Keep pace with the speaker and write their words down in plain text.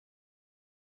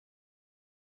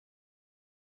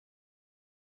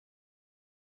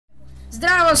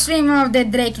Zdravo svima, ovdje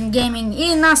Draken Gaming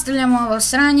i nastavljamo ovo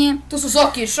sranje. Tu su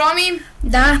Zoki i Šomi.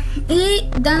 Da,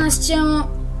 i danas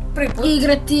ćemo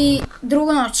igrati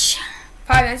drugu noć.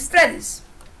 Five Nights at Freddy's.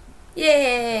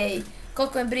 Jej,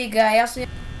 koliko je briga, ja sam...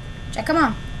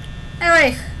 Čekamo. Evo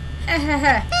ih.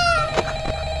 Hehehe.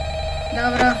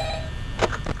 Dobro.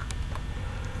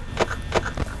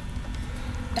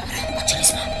 Dobro, počeli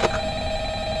smo.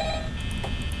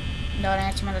 Dobro,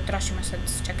 nećemo da trošimo sad,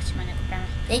 čekat ćemo neko vreme.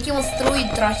 Nećemo struji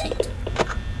trošiti.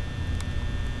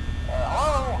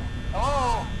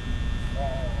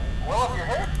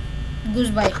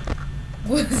 Guzbaj.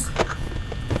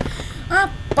 A,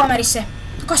 pomeri se.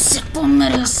 Ko se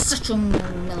pomerio, sad ću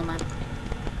miloman.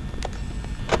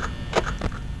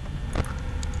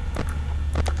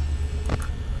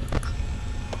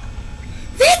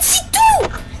 Već si tu!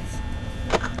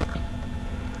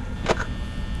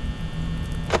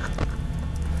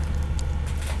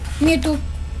 Nije tu.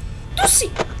 Tu si!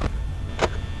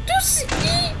 Tu si!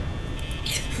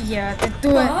 Ja te tu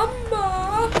je.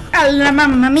 Mama! Alla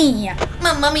mamma mia!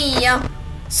 Mamma mia!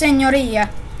 Senjorija.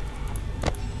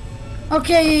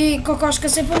 Okej, kokoška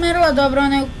se pomerila, dobro,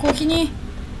 ona je u kuhinji.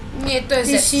 Nije, to je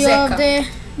Ti si Zeka. ovdje.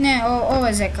 Ne, ovo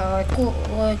je Zeka,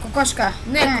 ovo je kokoška.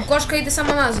 Ne, kokoška ide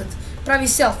samo nazad. Pravi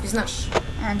selfie, znaš.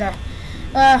 A, da.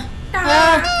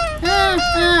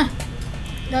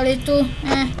 Da li je tu?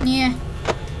 Nije.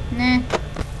 Ne.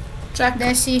 Čak.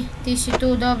 Gde si? Ti si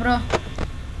tu, dobro.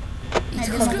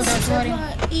 Ajde, mogu da otvorim.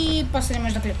 I poslije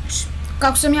možda klipneš.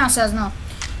 Kako sam ja saznao.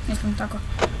 Mislim tako.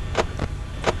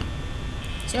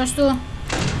 Si još tu?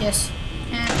 Jesi.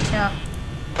 Ćao.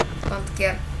 Don't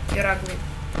care, you're ugly.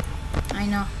 I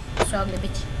know, su ugly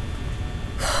biti.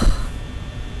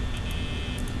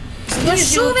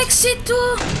 Još uvek si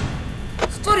tu!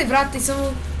 Stvori vrata i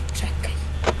samo... Čekaj.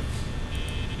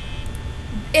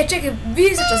 Čekaj,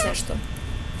 vidi se čas nešto.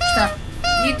 Šta?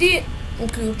 Idi,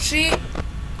 uključi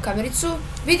kamericu.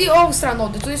 Vidi ovu stranu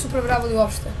ovdje, tu nisu provjeravali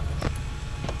uopšte.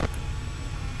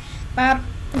 Pa,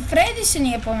 Freddy se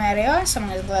nije pomerio,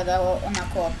 samo je izgledao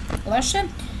onako loše.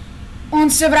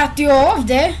 On se vratio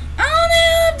ovdje, a on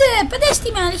je ovdje, pa gdje si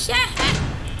ti mališ,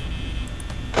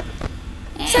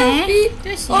 Selfie!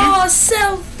 Tu si, O,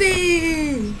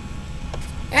 selfie!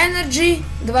 Energy,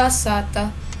 2 sata.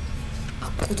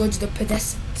 Ako dođe do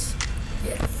 50,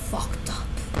 jer fucked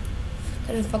up.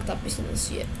 Kažem fucked up, mislim da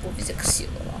si je uvizek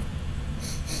silova.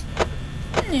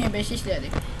 Nije baš i slijedi.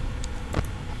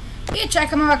 I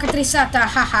čekam ovako 3 sata,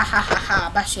 ha ha ha ha ha,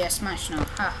 baš je smašno,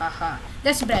 ha ha ha.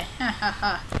 Gdje si bre, ha ha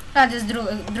ha, rade s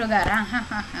drugara, ha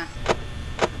ha ha.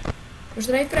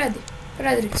 Možda radi Freddy?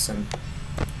 Fredrickson.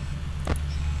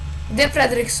 Gdje je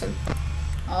Fredrickson?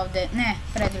 Ovdje, ne,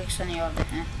 Fredrickson je ovdje,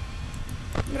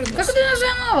 Mrzno Kako se. da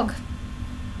nazovem ovog?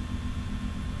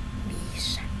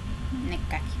 Miša.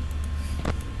 Nekak.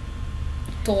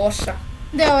 Toša.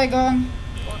 Gdje je ovaj govn?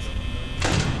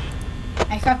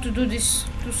 I have to do this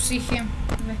to see him.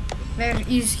 Where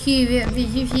is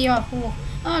he?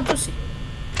 A, tu si.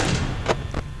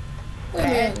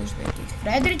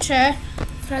 Fredriče.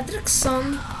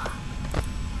 Fredrickson.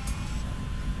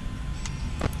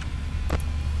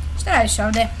 Šta radiš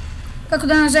ovdje? Kako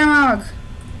da nazovem ovog?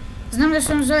 Znam da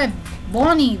se on zove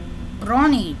Bonnie,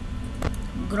 Brony,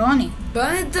 Groni.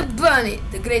 Bunny the bunny,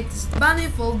 the greatest bunny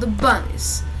of all the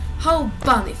bunnies. How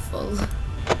bunnyful.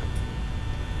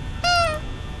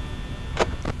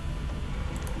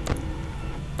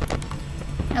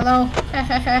 Hello,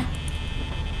 hehehe.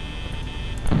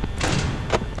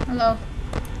 Hello.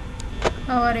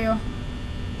 How are you?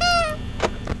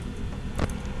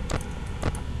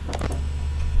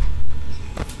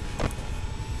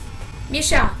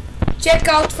 Misha, check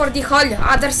out for the whole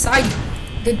other side.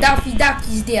 The Daffy Duck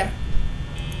is there.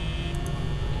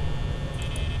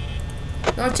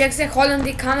 No, check the hole on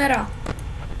the camera.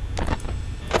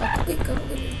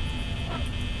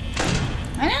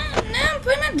 A nemam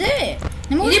pojma gdje je.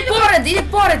 Ne mogu Ide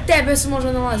pored tebe se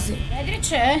možda nalazi.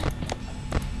 Fredriče.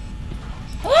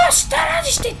 O, šta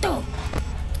radiš ti tu?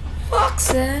 Fuck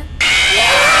se.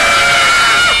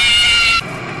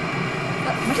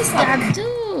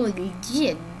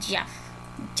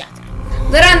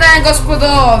 Dobar dan gospodo,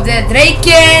 ovdje je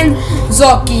Draken,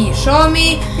 Zoki i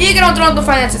Šomi. Igramo trenutno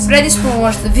Five Nights at Freddy's, pa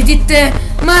možete vidite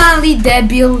mali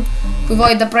debil koji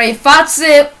voli da pravi face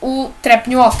u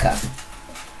trepnju oka.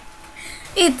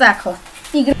 I tako.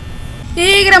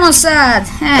 Igramo sad.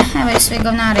 Evo i svi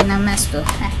govnari na mjestu.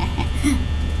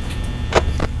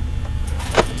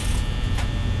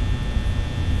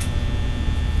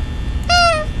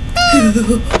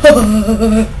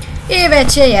 I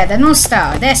već je jedan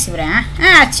ustao. Gdje si bre, a?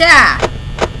 A, ča!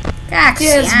 Kak si,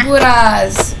 Yes, a?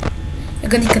 buraz.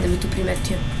 ga nikada bi tu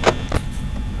primetio.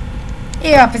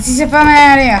 I opet si se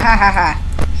pomerio, ha ha ha.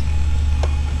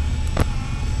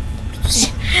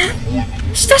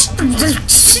 Šta?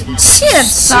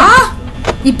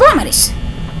 I pomeri se.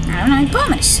 Naravno, i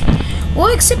pomeri se.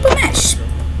 Uvijek se pomeriš.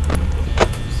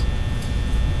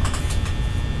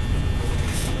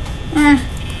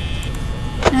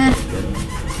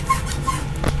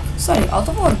 Sorry, out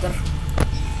of order.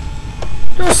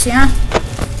 Tu si, a?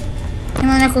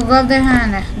 Ima nekog ovdje? A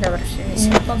ne, dobro si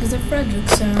visi. Fuck is the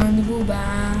Fredrickson, booba,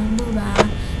 booba.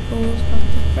 Oh, fuck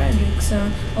the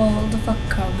Fredrickson, all the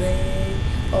fuck away.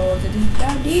 All the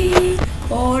daddy,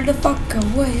 all the fuck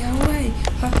away,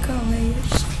 fuck away.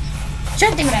 Čo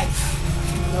ti vraj?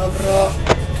 Dobro.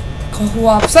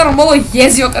 Kako, stvarno malo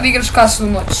jezio kad igraš kasnu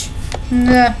noć.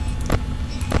 Da.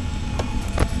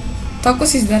 Tako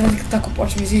si izgleda kad tako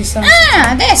počnem izvijeti sam.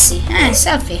 Gdje si?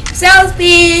 Selfie.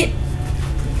 Selfie!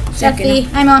 Selfie,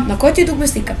 ajmo. Na koji ti dugme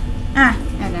slika?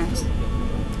 Jedan.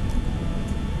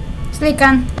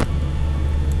 Slikan.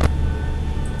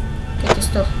 Kaj ti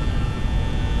sto?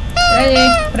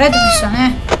 Freddy piša,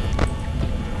 ne?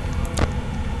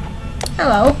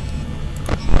 Hello.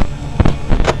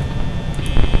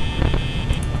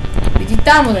 Vidi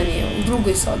tamo da nije, u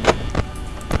drugoj sobi.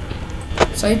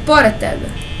 Sobi pored tebe.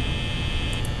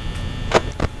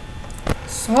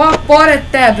 Soba pored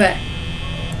tebe.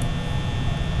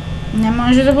 Ne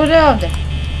može da bude ovdje.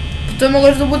 To je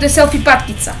moglo da bude selfie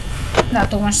patkica. Da,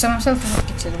 to može samo selfie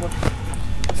patkice da bude.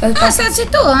 Sad si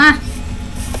tu, a?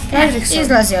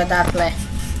 Izlazi odatle.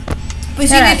 Pa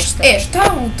izvini,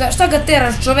 šta ga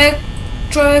teraš,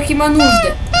 čovjek ima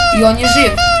nužde. I on je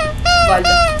živ, valjda.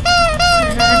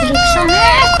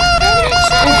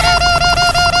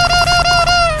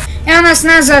 Evo nas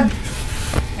nazad.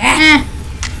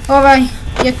 Ovaj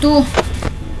je tu.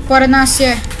 Pored nas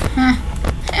je.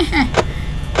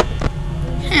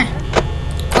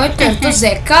 Ko je to,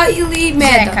 Zeka ili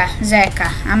Meda? Zeka,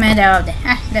 a Meda je ovdje.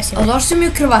 Gdje si? Ali došli mi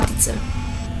je krvatice.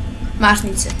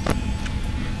 Mašnice.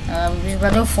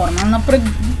 Izgledaju formalno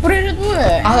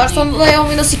prireduje. A zašto onda je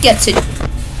ovi nosi kecelj?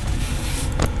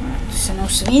 Se ne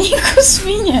usvinji ko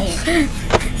svinjaju.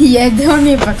 Jede on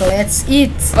ipak, let's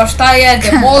eat. Pa šta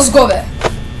jede? Mozgove?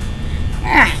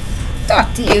 To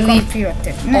ti je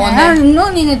kompjuter.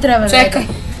 Oni ne treba da jede. Čekaj,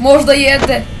 možda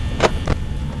jede.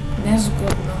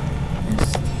 Nezgodno.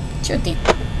 Ćuti.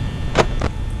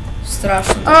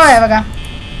 Strašno. O, evo ga.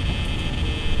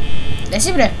 Gdje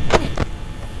si bre?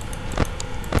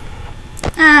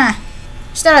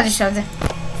 Šta radiš ovdje?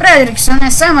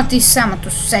 Fredrickson, samo ti tu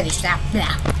sediš.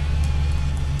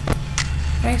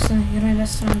 Fredrickson, you're my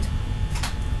best friend.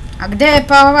 A gdje je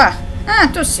pa ova?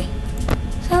 Tu si.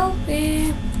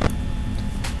 Selfie.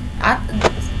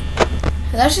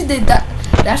 Znaš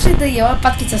li da je ova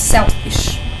patkica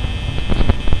selfish?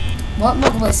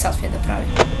 Mogu li selfie da pravi?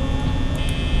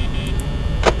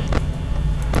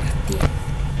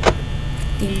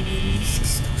 Ti mi nisi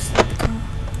slatka.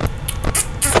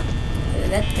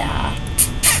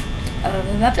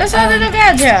 Što se ovdje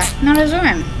događa? Ne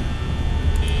razumijem.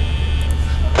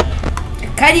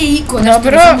 Kad je Iko nešto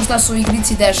razumno šta se u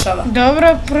igrici dešava?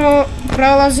 Dobro,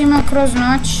 prolazimo kroz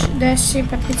noć. Gdje si,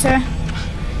 patkice?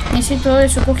 Nisi tu, gdje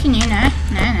su u kuhinji? Ne.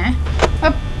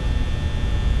 Hop.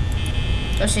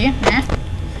 To si? Ne.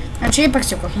 Znači, ipak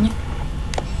si u kuhinji.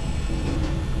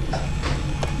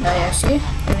 Da, jesi.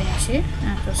 Ili nisi.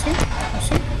 Tu si.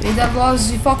 I da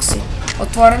dolazi Foxy.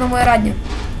 Otvoreno mu je radnja.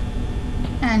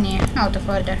 Nije. Out of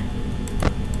order.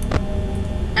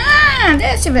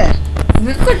 Gdje si be?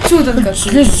 Kako čudan kad si.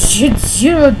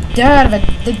 Zero darve.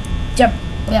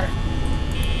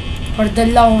 For the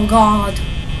love of God.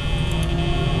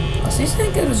 A svi se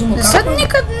nekaj razumu kako? Sad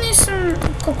nikad nisam,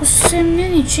 kako se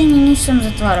meni čini, nisam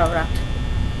zatvarao vrat.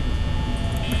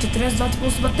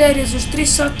 42% baterije za još 3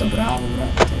 sata, bravo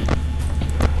brate.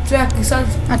 Čekaj sad.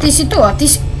 A ti si tu,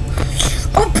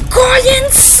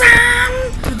 opkoljen sam!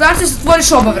 Da ti se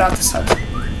otvoriš oba vrata sad.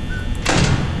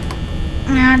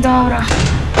 Dobro.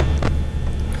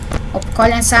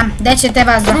 Opkoljen sam, gdje ćete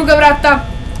vas do? Druga vrata.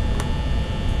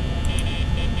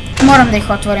 Moram da ih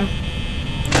otvorim.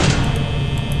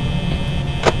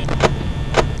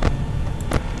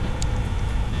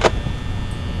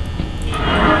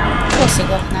 Pusi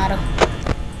go, narod.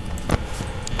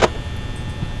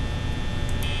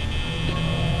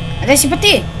 A gdje si pa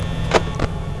ti?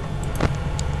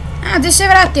 Gdje se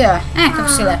vratio? Kako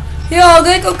si le? Jo,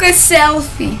 gledaj kako je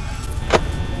selfie.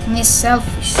 Nije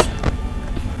selfish.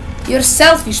 You're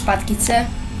selfish, patkice.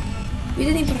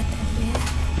 Vidim i pored tebe.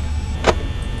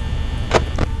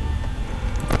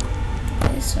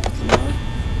 Gdje je svetlo?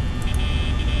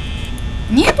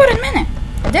 Nije pored mene.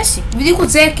 Gde si? Vidi kod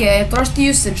zeke, troši ti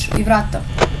usage i vrata.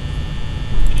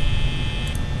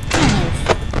 Nije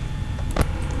više.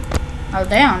 Ali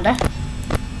gde je onda?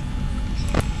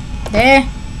 Gde je?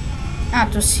 A,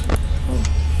 tu si.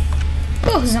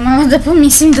 Za malo da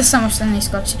pomislim da samo što ne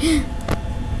iskoči.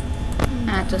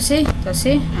 A, tu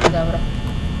si? A, dobro.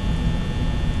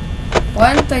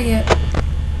 Poenta je...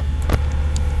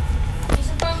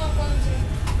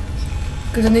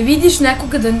 Kada ne vidiš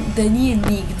nekoga da nije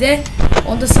nigde,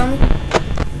 onda samo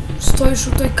stojiš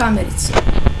u toj kamerici.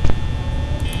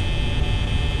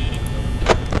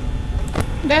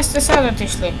 Gde ste sad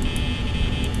otišli?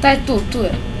 Taj je tu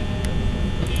je.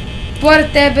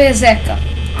 Pored tebe je zeka.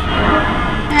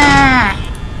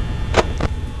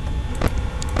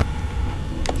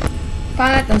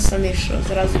 Pametan sam išao,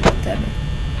 za razliku od tebe.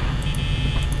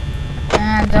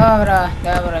 Dobro.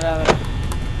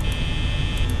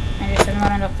 Među sad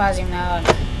moram da pazim na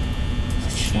ovdje.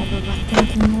 Sad ćeš mogu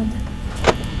bateriti ovdje.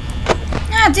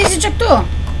 Ti si čak tu.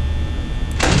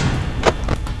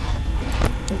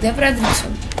 Gde je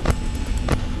Fredrickson?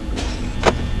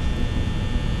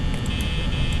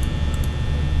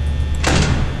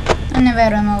 Ne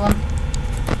verujem ovom.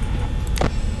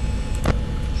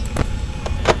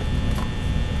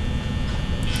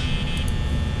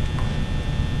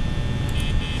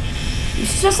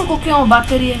 Jesi svjesna koliko imamo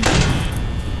baterije?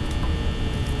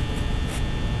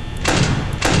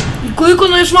 I koliko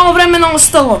nam još malo vremena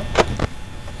ostalo?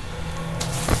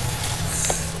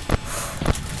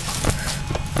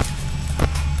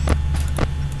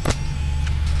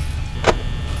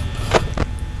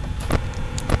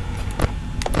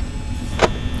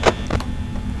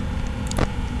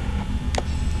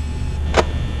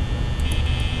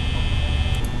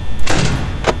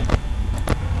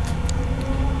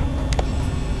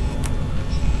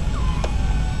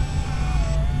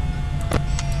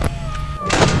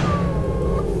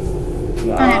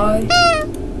 Aj.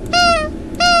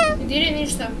 Ne diri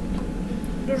ništa.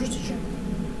 Družići ću.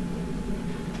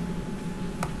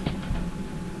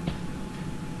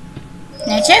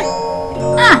 Neće?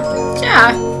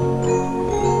 Ćao.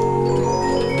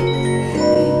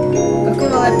 Kako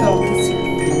ima lepe okice.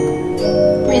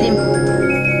 Vidim.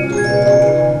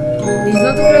 I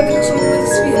zato Fredrickson ume da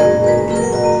svira.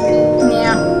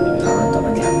 Nije. To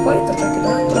meni jako je to čak i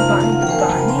doktor Bani.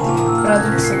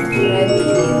 Fredrickson, Freddy.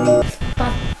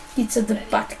 Patkica da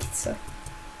patkica.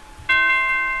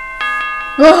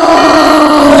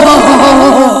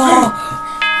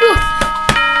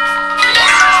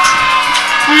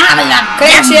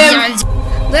 Krećem.